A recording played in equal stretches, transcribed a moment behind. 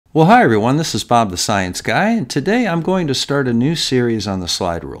Well, hi everyone, this is Bob the Science Guy, and today I'm going to start a new series on the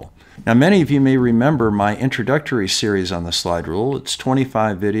slide rule. Now, many of you may remember my introductory series on the slide rule. It's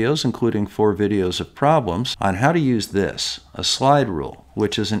 25 videos, including 4 videos of problems, on how to use this, a slide rule,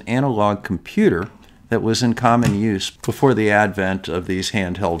 which is an analog computer that was in common use before the advent of these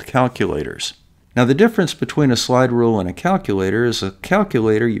handheld calculators. Now, the difference between a slide rule and a calculator is a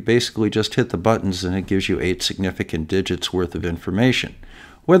calculator, you basically just hit the buttons and it gives you 8 significant digits worth of information.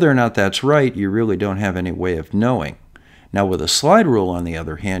 Whether or not that's right, you really don't have any way of knowing. Now, with a slide rule, on the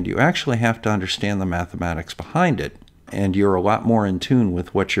other hand, you actually have to understand the mathematics behind it, and you're a lot more in tune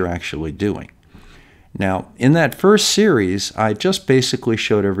with what you're actually doing. Now, in that first series, I just basically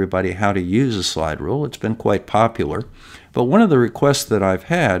showed everybody how to use a slide rule. It's been quite popular, but one of the requests that I've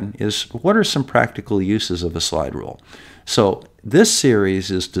had is, what are some practical uses of a slide rule? So this series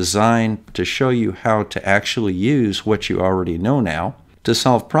is designed to show you how to actually use what you already know now to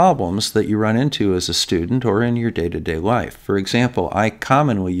solve problems that you run into as a student or in your day-to-day life. For example, I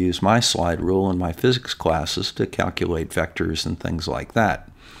commonly use my slide rule in my physics classes to calculate vectors and things like that.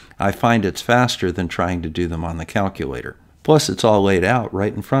 I find it's faster than trying to do them on the calculator. Plus, it's all laid out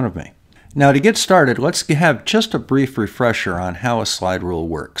right in front of me. Now, to get started, let's have just a brief refresher on how a slide rule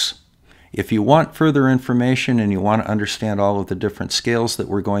works. If you want further information and you want to understand all of the different scales that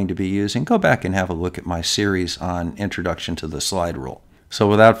we're going to be using, go back and have a look at my series on Introduction to the Slide Rule. So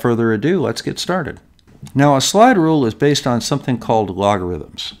without further ado, let's get started. Now, a slide rule is based on something called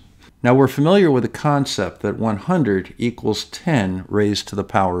logarithms. Now, we're familiar with the concept that 100 equals 10 raised to the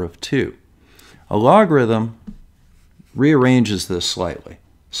power of 2. A logarithm rearranges this slightly.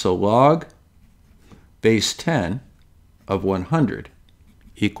 So log base 10 of 100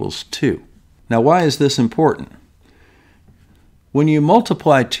 equals 2. Now, why is this important? When you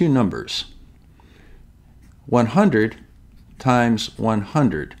multiply two numbers, 100 times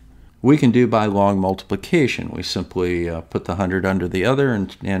 100, we can do by long multiplication. We simply put the 100 under the other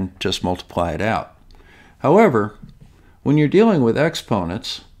and just multiply it out. However, when you're dealing with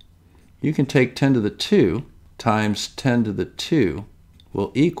exponents, you can take 10 to the 2 times 10 to the 2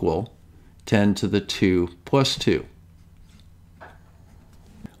 will equal 10 to the 2 plus 2.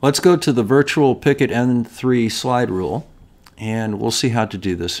 Let's go to the virtual Pickett N-3 slide rule, and we'll see how to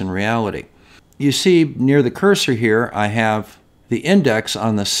do this in reality. You see near the cursor here, I have the index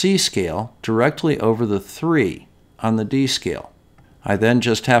on the C scale directly over the 3 on the D scale. I then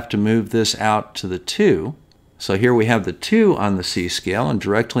just have to move this out to the 2. So here we have the 2 on the C scale, and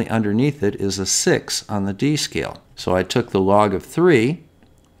directly underneath it is a 6 on the D scale. So I took the log of 3,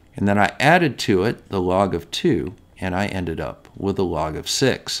 and then I added to it the log of 2, and I ended up with a log of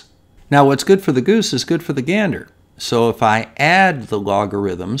 6. Now, what's good for the goose is good for the gander. So if I add the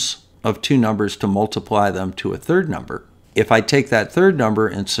logarithms of two numbers to multiply them to a third number, if I take that third number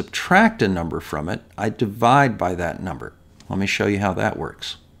and subtract a number from it, I divide by that number. Let me show you how that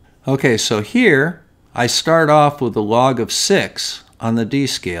works. Okay, so here I start off with the log of 6 on the D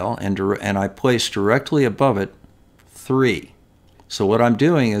scale, and I place directly above it 3. So what I'm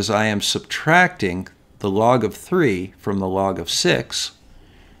doing is I am subtracting the log of 3 from the log of 6,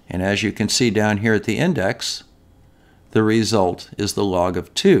 and as you can see down here at the index, the result is the log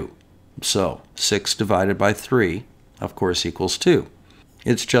of 2. So 6 divided by 3, of course, equals 2.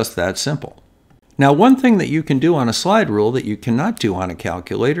 It's just that simple. Now, one thing that you can do on a slide rule that you cannot do on a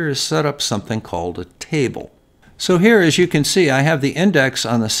calculator is set up something called a table. So here, as you can see, I have the index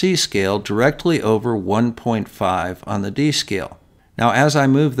on the C scale directly over 1.5 on the D scale. Now, as I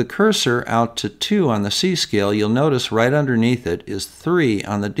move the cursor out to 2 on the C scale, you'll notice right underneath it is 3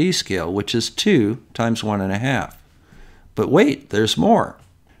 on the D scale, which is 2 times 1.5. But wait, there's more.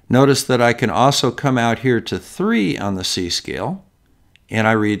 Notice that I can also come out here to 3 on the C scale, and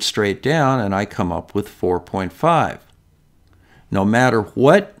I read straight down, and I come up with 4.5. No matter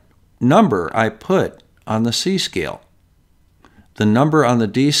what number I put on the C scale, the number on the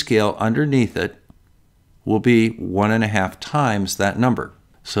D scale underneath it will be 1.5 times that number.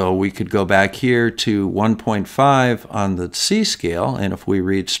 So we could go back here to 1.5 on the C scale, and if we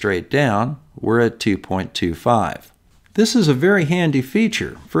read straight down, we're at 2.25. This is a very handy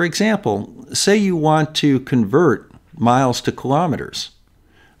feature. For example, say you want to convert miles to kilometers.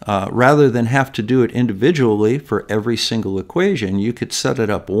 Rather than have to do it individually for every single equation, you could set it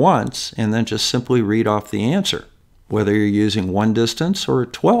up once and then just simply read off the answer, whether you're using one distance or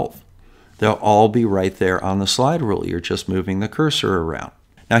 12. They'll all be right there on the slide rule. You're just moving the cursor around.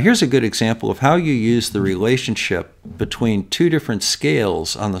 Now, here's a good example of how you use the relationship between two different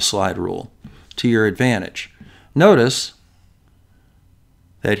scales on the slide rule to your advantage. Notice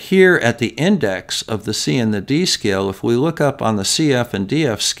that here at the index of the C and the D scale, if we look up on the CF and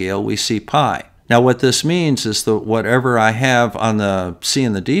DF scale, we see pi. Now what this means is that whatever I have on the C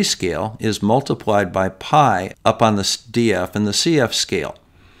and the D scale is multiplied by pi up on the DF and the CF scale.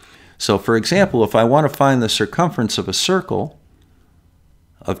 So for example, if I want to find the circumference of a circle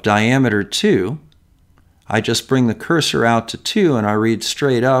of diameter 2, I just bring the cursor out to 2 and I read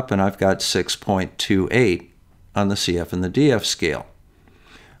straight up and I've got 6.28 on the CF and the DF scale.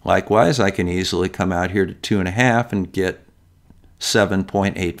 Likewise, I can easily come out here to 2.5 and get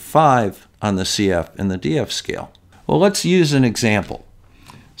 7.85 on the CF and the DF scale. Well, let's use an example.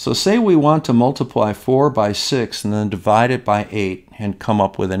 So say we want to multiply 4 by 6 and then divide it by 8 and come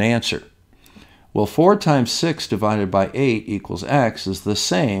up with an answer. Well, 4 times 6 divided by 8 equals x is the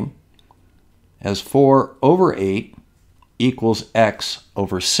same as 4 over 8 equals x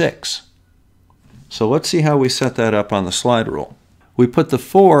over 6. So let's see how we set that up on the slide rule. We put the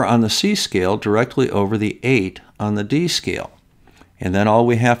 4 on the C scale directly over the 8 on the D scale. And then all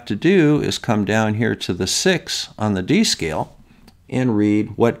we have to do is come down here to the 6 on the D scale and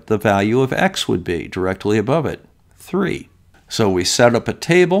read what the value of x would be directly above it, 3. So we set up a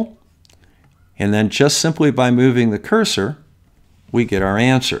table, and then just simply by moving the cursor, we get our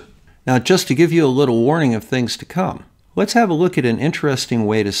answer. Now, just to give you a little warning of things to come, let's have a look at an interesting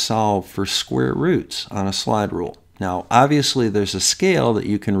way to solve for square roots on a slide rule. Now, obviously, there's a scale that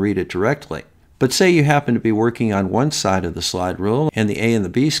you can read it directly. But say you happen to be working on one side of the slide rule and the A and the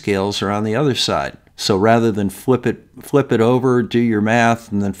B scales are on the other side. So rather than flip it over, do your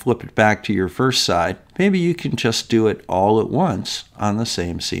math, and then flip it back to your first side, maybe you can just do it all at once on the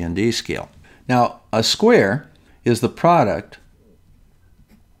same C and D scale. Now, a square is the product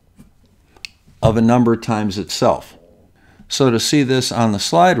of a number times itself. So to see this on the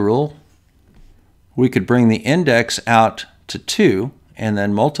slide rule, we could bring the index out to 2 and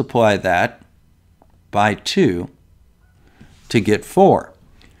then multiply that by 2 to get 4.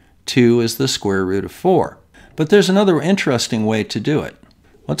 2 is the square root of 4. But there's another interesting way to do it.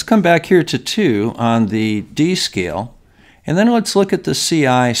 Let's come back here to 2 on the D scale, and then let's look at the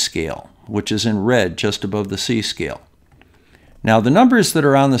CI scale, which is in red just above the C scale. Now the numbers that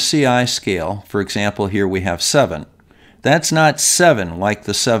are on the CI scale, for example here we have 7, that's not 7 like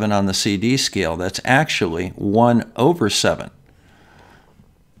the 7 on the CD scale, that's actually 1 over 7.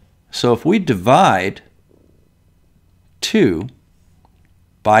 So if we divide 2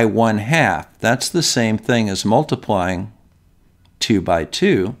 by 1/2, that's the same thing as multiplying 2 by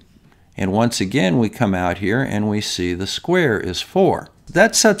 2. And once again, we come out here and we see the square is 4.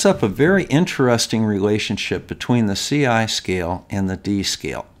 That sets up a very interesting relationship between the CI scale and the D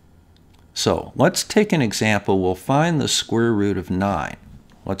scale. So let's take an example. We'll find the square root of 9.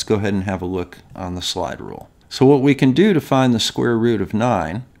 Let's go ahead and have a look on the slide rule. So what we can do to find the square root of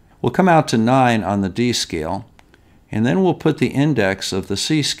 9, we'll come out to 9 on the D scale, and then we'll put the index of the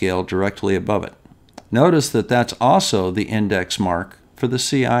C scale directly above it. Notice that that's also the index mark for the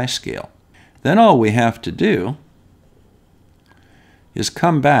CI scale. Then all we have to do is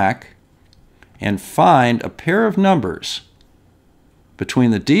come back and find a pair of numbers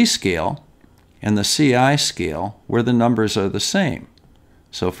between the D scale and the CI scale where the numbers are the same.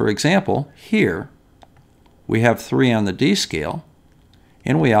 So for example, here we have 3 on the D scale,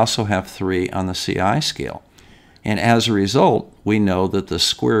 and we also have 3 on the CI scale. And as a result, we know that the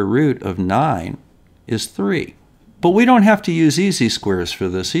square root of 9 is 3. But we don't have to use easy squares for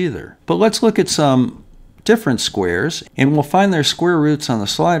this either. But let's look at some different squares, and we'll find their square roots on the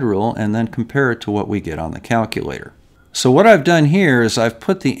slide rule and then compare it to what we get on the calculator. So what I've done here is I've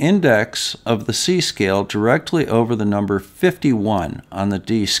put the index of the C scale directly over the number 51 on the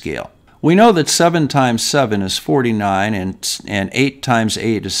D scale. We know that 7 times 7 is 49 and 8 times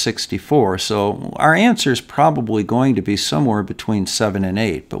 8 is 64, so our answer is probably going to be somewhere between 7 and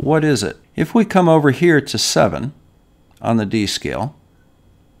 8. But what is it? If we come over here to 7 on the D scale,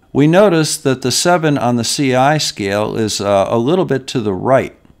 we notice that the 7 on the CI scale is a little bit to the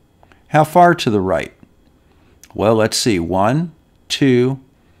right. How far to the right? Well, let's see, 1, 2,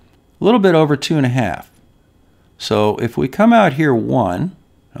 a little bit over 2.5. So if we come out here 1,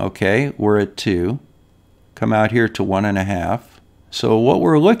 okay, we're at 2, come out here to 1.5. So what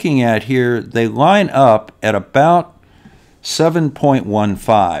we're looking at here, they line up at about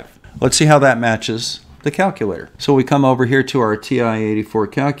 7.15. Let's see how that matches the calculator. So we come over here to our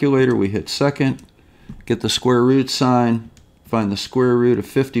TI-84 calculator, we hit second, get the square root sign, find the square root of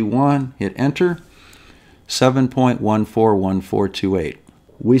 51, hit enter, 7.141428.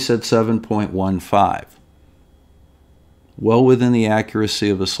 We said 7.15. Well within the accuracy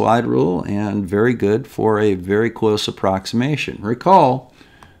of a slide rule and very good for a very close approximation. Recall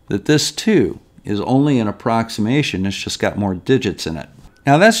that this too is only an approximation. It's just got more digits in it.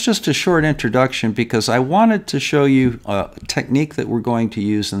 Now that's just a short introduction because I wanted to show you a technique that we're going to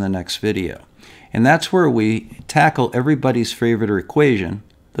use in the next video. And that's where we tackle everybody's favorite equation,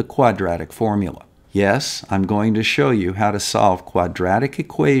 the quadratic formula. Yes, I'm going to show you how to solve quadratic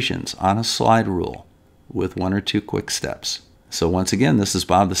equations on a slide rule with 1 or 2 quick steps. So once again, this is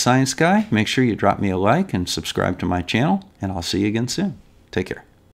Bob the Science Guy. Make sure you drop me a like and subscribe to my channel, and I'll see you again soon. Take care.